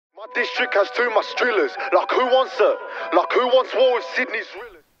My district has too much drillers. Like who wants it? Like who wants war with Sydney's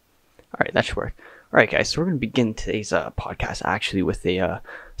drillers? Alright, that should work. Alright guys, so we're going to begin today's podcast actually with a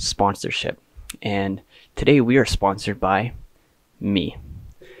sponsorship. And today we are sponsored by me.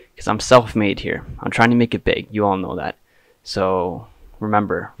 Because I'm self-made here. I'm trying to make it big. You all know that. So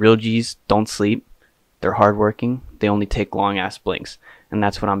remember, real G's don't sleep. They're hardworking. They only take long-ass blinks. And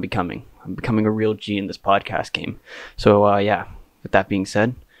that's what I'm becoming. I'm becoming a real G in this podcast game. So yeah, with that being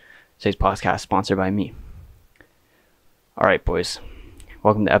said, today's podcast is sponsored by me. Alright boys,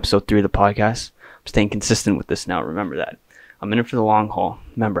 welcome to episode 3 of the podcast. I'm staying consistent with this now, remember that. I'm in it for the long haul.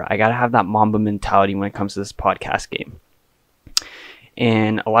 Remember, I gotta have that Mamba mentality when it comes to this podcast game.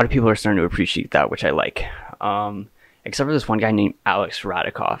 And a lot of people are starting to appreciate that, which I like. Except for this one guy named Alex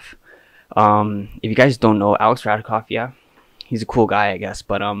Radikoff. If you guys don't know, Alex Radikoff, yeah, he's a cool guy, I guess,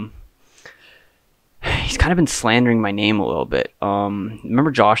 but he's kind of been slandering my name a little bit.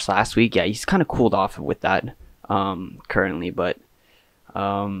 Remember Josh last week? Yeah, he's kind of cooled off with that currently, but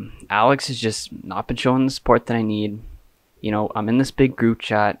Alex has just not been showing the support that I need. You know, I'm in this big group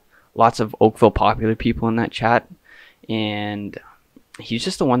chat, lots of Oakville popular people in that chat, and he's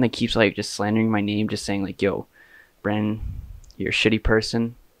just the one that keeps like just slandering my name, just saying like, yo, Bren, you're a shitty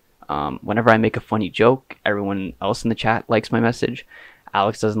person. Whenever I make a funny joke, everyone else in the chat likes my message.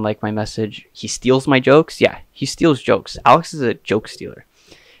 Alex doesn't like my message. He steals my jokes. Yeah, he steals jokes. Alex is a joke stealer.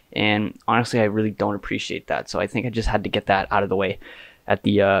 And honestly, I really don't appreciate that. So I think I just had to get that out of the way at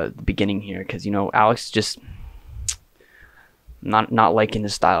the beginning here. Because, you know, Alex just not liking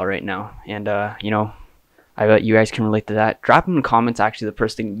his style right now. And, you know, I bet you guys can relate to that. Drop in the comments, actually, the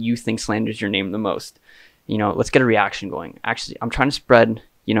person you think slanders your name the most. You know, let's get a reaction going. Actually, I'm trying to spread,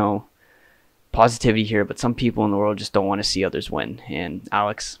 you know, positivity here, but some people in the world just don't want to see others win. And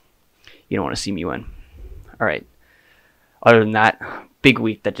Alex, you don't want to see me win. All right. Other than that, big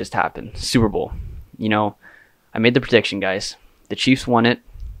week that just happened. Super Bowl. You know, I made the prediction, guys. The Chiefs won it.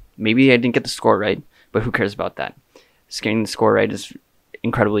 Maybe I didn't get the score right, but who cares about that? Getting the score right is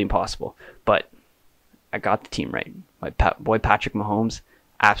incredibly impossible. But I got the team right. My boy Patrick Mahomes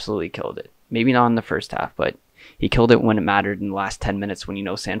absolutely killed it. Maybe not in the first half, but he killed it when it mattered in the last 10 minutes when, you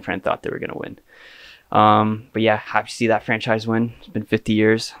know, San Fran thought they were going to win. But yeah, happy to see that franchise win. It's been 50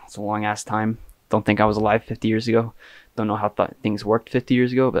 years. It's a long-ass time. Don't think I was alive 50 years ago. Don't know how things worked 50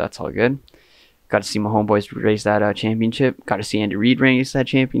 years ago, but that's all good. Got to see my homeboys raise that championship. Got to see Andy Reid raise that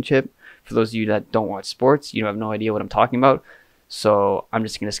championship. For those of you that don't watch sports, you have no idea what I'm talking about. So I'm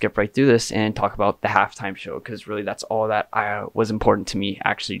just going to skip right through this and talk about the halftime show, because really that's all that was important to me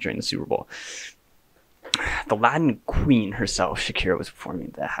actually during the Super Bowl. The Latin queen herself, Shakira, was performing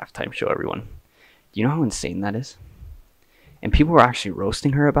at the halftime show, everyone. Do you know how insane that is? And people were actually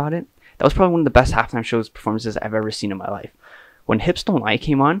roasting her about it. That was probably one of the best halftime shows performances I've ever seen in my life. When Hips Don't Lie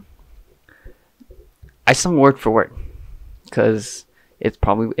came on, I sung word for word, because it's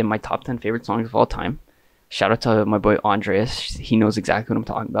probably in my top 10 favorite songs of all time. Shout out to my boy Andreas. He knows exactly what I'm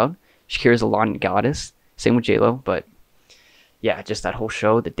talking about. Shakira's a Latin goddess. Same with J-Lo, but yeah, just that whole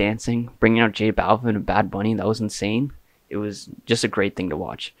show, the dancing, bringing out J Balvin and Bad Bunny, that was insane. It was just a great thing to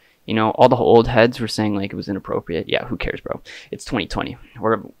watch. You know, all the old heads were saying like it was inappropriate. Yeah, who cares, bro? It's 2020.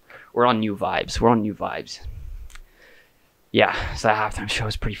 We're on new vibes. We're on new vibes. Yeah, so that halftime show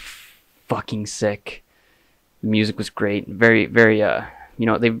was pretty fucking sick. The music was great. Very, very, you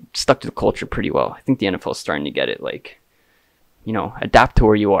know, they've stuck to the culture pretty well. I think the NFL is starting to get it. Like, you know, adapt to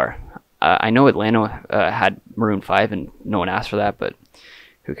where you are. I know Atlanta had Maroon 5 and no one asked for that, but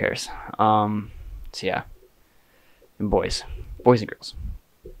who cares? So yeah. And boys and girls.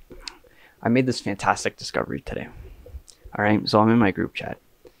 I made this fantastic discovery today. All right, so I'm in my group chat,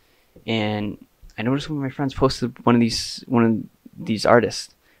 and I noticed one of my friends posted one of these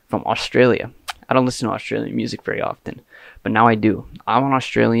artists from Australia. I don't listen to Australian music very often, but now I do. I'm an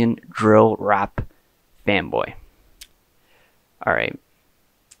Australian drill rap fanboy. All right.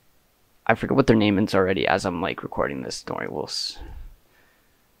 I forget what their name is already as I'm like recording this. Don't worry, we'll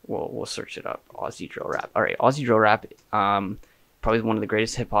search it up. Aussie drill rap. All right, Aussie drill rap. Probably one of the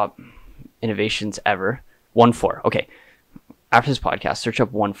greatest hip hop innovations ever. 1-4. Okay. After this podcast, search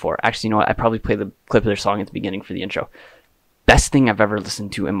up 1-4. Actually, you know what? I probably play the clip of their song at the beginning for the intro. Best thing I've ever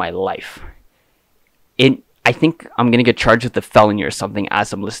listened to in my life. I think I'm gonna get charged with a felony or something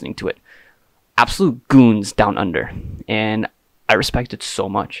as I'm listening to it. Absolute goons down under, and I respect it so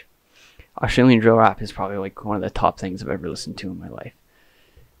much. Australian drill rap is probably like one of the top things I've ever listened to in my life,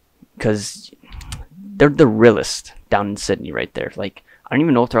 because they're the realest down in Sydney right there. Like, I don't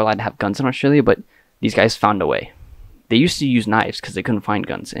even know if they're allowed to have guns in Australia, but these guys found a way. They used to use knives because they couldn't find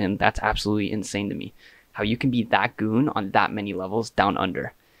guns, and that's absolutely insane to me. How you can be that goon on that many levels down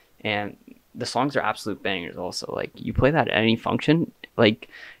under and the songs are absolute bangers also. Like, you play that at any function, like,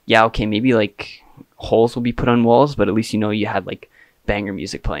 yeah, okay, maybe like holes will be put on walls, but at least you know you had like banger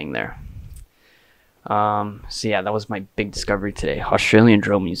music playing there. So yeah, that was my big discovery today. Australian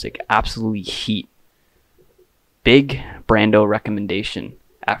drill music, absolutely heat. Big Brando recommendation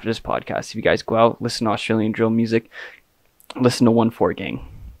after this podcast. If you guys go out, listen to Australian drill music, listen to 1-4 Gang.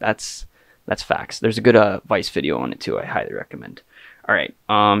 That's facts. There's a good Vice video on it too. I highly recommend. All right.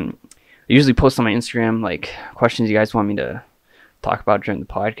 I usually post on my Instagram like questions you guys want me to talk about during the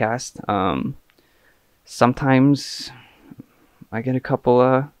podcast. Sometimes I get a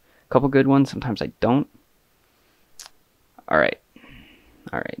couple good ones. Sometimes I don't. All right.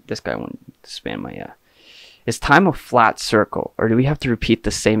 This guy wanted to spam my. Is time a flat circle, or do we have to repeat the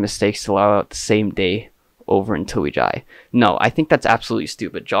same mistakes to allow out the same day over until we die? No, I think that's absolutely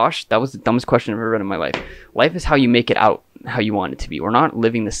stupid. Josh, that was the dumbest question I've ever read in my life. Life is how you make it out, how you want it to be. We're not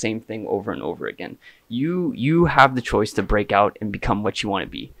living the same thing over and over again. You have the choice to break out and become what you want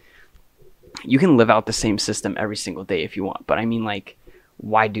to be. You can live out the same system every single day if you want, but I mean, like,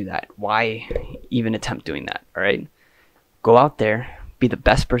 why do that? Why even attempt doing that? All right, go out there, be the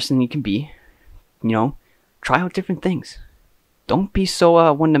best person you can be. You know, try out different things. Don't be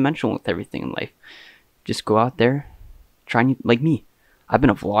so one-dimensional with everything in life. Just go out there, try like me. I've been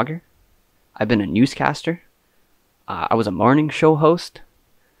a vlogger. I've been a newscaster. I was a morning show host.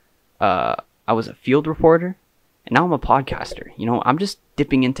 I was a field reporter, and now I'm a podcaster. You know, I'm just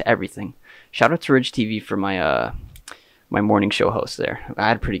dipping into everything. Shout out to Ridge TV for my my morning show host there. I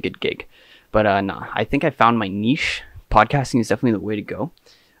had a pretty good gig, but nah, I think I found my niche. Podcasting is definitely the way to go.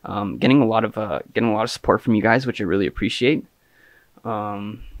 Getting a lot of support from you guys, which I really appreciate.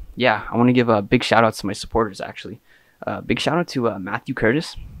 Yeah, I want to give a big shout out to my supporters, actually. Big shout out to Matthew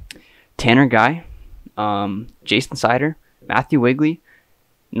Curtis, Tanner Guy, Jason Sider, Matthew Wigley,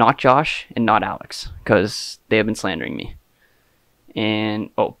 not Josh, and not Alex, because they have been slandering me. And,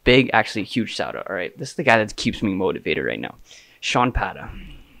 actually, huge shout out. All right, this is the guy that keeps me motivated right now. Sean Pata,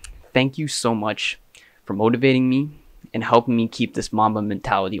 thank you so much for motivating me and helping me keep this Mamba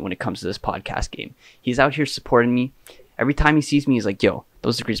mentality when it comes to this podcast game. He's out here supporting me. Every time he sees me, he's like, yo,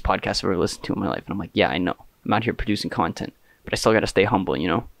 those are the greatest podcasts I've ever listened to in my life. And I'm like, yeah, I know. I'm out here producing content, but I still got to stay humble, you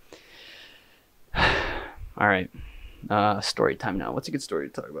know? All right. Story time now. What's a good story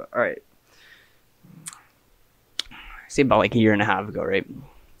to talk about? All right. Say about like a year and a half ago, right?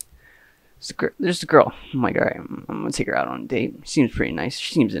 There's a girl. I'm like, all right, I'm going to take her out on a date. She seems pretty nice.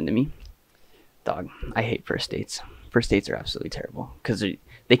 She seems into me. Dog, I hate first dates. First dates are absolutely terrible because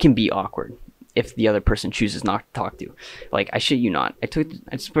they can be awkward if the other person chooses not to talk to you. Like, I shit you not. I took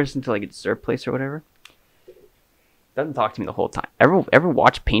this person to like a dessert place or whatever. Doesn't talk to me the whole time. Ever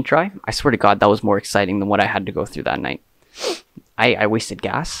watch paint dry? I swear to God, that was more exciting than what I had to go through that night. I wasted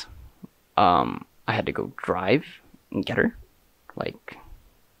gas. I had to go drive and get her. Like,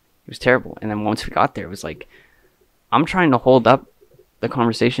 it was terrible. And then once we got there, it was like, I'm trying to hold up the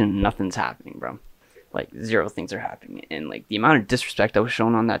conversation and nothing's happening, bro. Like, zero things are happening. And like the amount of disrespect I was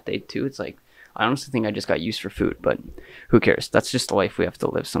shown on that date too, it's like, I honestly think I just got used for food, but who cares? That's just the life we have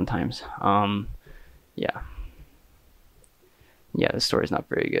to live sometimes. Yeah, the story's not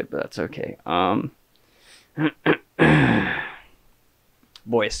very good, but that's okay.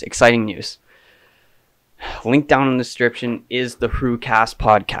 Boys, exciting news. Link down in the description is the Whocast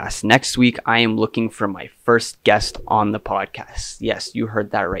podcast. Next week, I am looking for my first guest on the podcast. Yes, you heard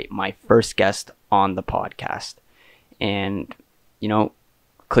that right. My first guest on the podcast. And, you know,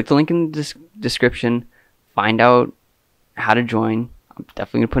 click the link in the description. Find out how to join. I'm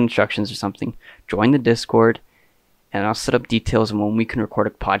definitely going to put instructions or something. Join the Discord. And I'll set up details on when we can record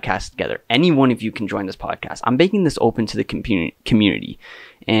a podcast together. Any one of you can join this podcast. I'm making this open to the community.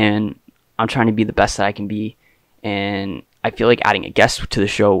 And I'm trying to be the best that I can be, and I feel like adding a guest to the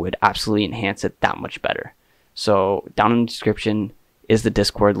show would absolutely enhance it that much better. So down in the description is the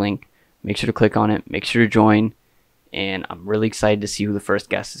Discord link. Make sure to click on it. Make sure to join, and I'm really excited to see who the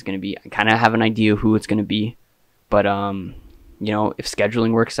first guest is going to be. I kind of have an idea who it's going to be, but you know, if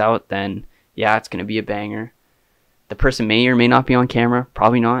scheduling works out, then yeah, it's going to be a banger. The person may or may not be on camera,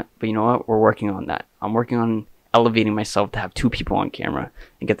 probably not, but you know what? We're working on that. I'm working on elevating myself to have two people on camera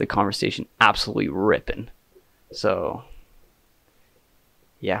and get the conversation absolutely ripping. So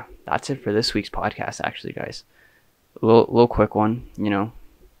yeah, that's it for this week's podcast, actually, guys. A little quick one, you know,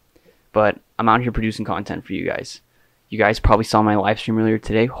 but I'm out here producing content for you guys. You guys probably saw my live stream earlier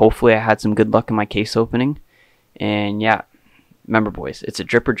today. Hopefully I had some good luck in my case opening. And yeah, remember, boys, it's a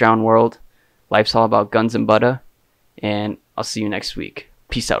drip or drown world. Life's all about guns and butter. And I'll see you next week.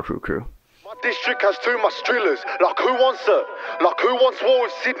 Peace out, Who Crew. My District has too much drillers. Like who wants it? Like who wants war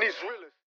with Sydney's drillers?